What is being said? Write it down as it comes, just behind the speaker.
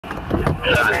Are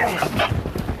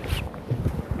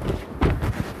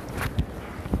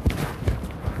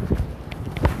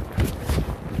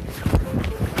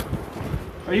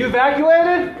you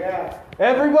evacuated? Yeah.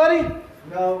 Everybody?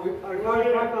 No, our car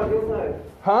is parked on this side.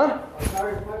 Huh? Our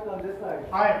car is parked on this side.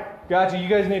 Hi. Gotcha, you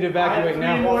guys need to evacuate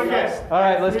now. Yes.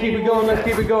 Alright, let's keep it going, let's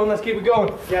keep it going, let's keep it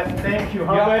going. Yes, thank you.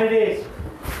 How bad it is?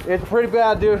 It's pretty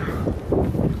bad, dude. Am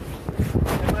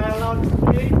I allowed to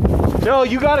speak? No,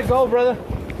 you gotta go, brother.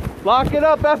 Lock it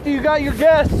up after you got your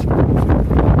guests. You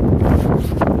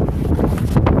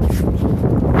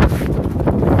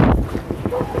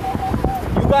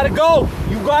gotta go.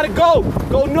 You gotta go.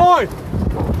 Go north.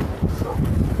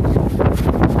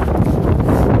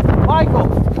 Michael.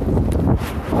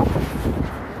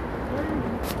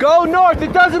 Go north.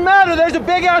 It doesn't matter. There's a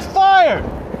big ass fire.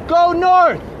 Go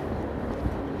north.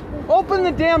 Open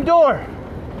the damn door.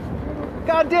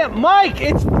 Goddamn. Mike,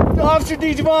 it's Officer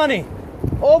DiGiovanni.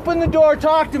 Open the door.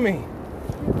 Talk to me.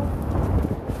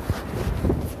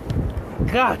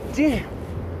 God damn.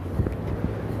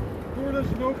 Door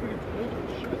doesn't open.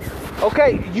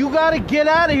 Okay, you gotta get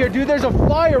out of here, dude. There's a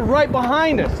fire right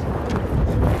behind us.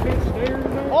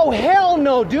 Oh, hell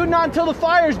no, dude. Not until the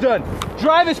fire's done.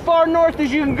 Drive as far north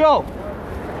as you can go.